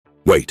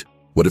Wait,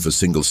 what if a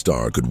single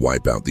star could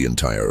wipe out the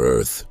entire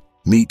Earth?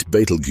 Meet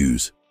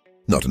Betelgeuse.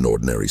 Not an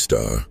ordinary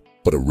star,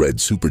 but a red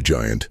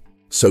supergiant,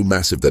 so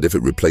massive that if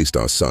it replaced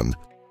our Sun,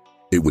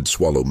 it would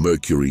swallow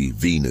Mercury,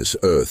 Venus,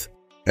 Earth,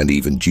 and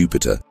even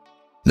Jupiter.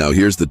 Now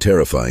here's the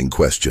terrifying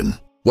question.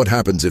 What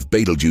happens if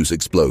Betelgeuse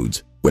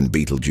explodes when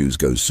Betelgeuse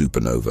goes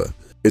supernova?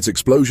 Its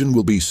explosion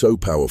will be so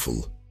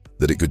powerful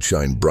that it could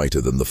shine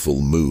brighter than the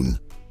full moon,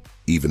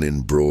 even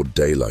in broad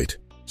daylight.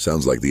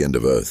 Sounds like the end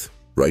of Earth,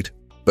 right?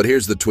 But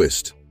here's the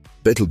twist.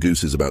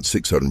 Betelgeuse is about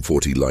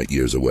 640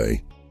 light-years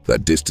away.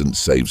 That distance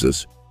saves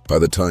us. By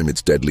the time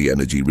its deadly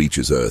energy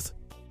reaches Earth,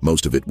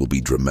 most of it will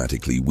be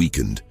dramatically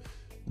weakened.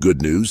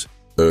 Good news,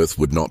 Earth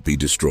would not be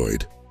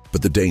destroyed,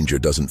 but the danger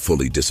doesn't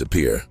fully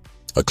disappear.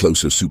 A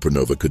closer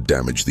supernova could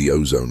damage the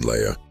ozone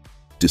layer,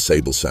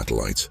 disable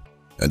satellites,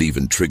 and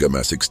even trigger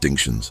mass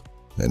extinctions.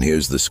 And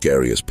here's the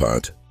scariest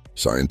part.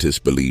 Scientists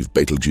believe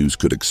Betelgeuse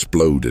could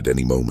explode at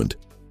any moment.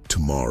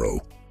 Tomorrow,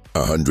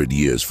 100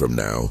 years from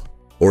now.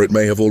 Or it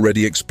may have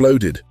already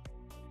exploded,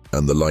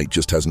 and the light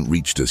just hasn't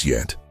reached us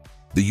yet.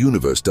 The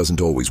universe doesn't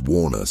always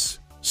warn us.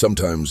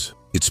 Sometimes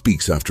it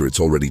speaks after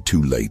it's already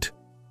too late.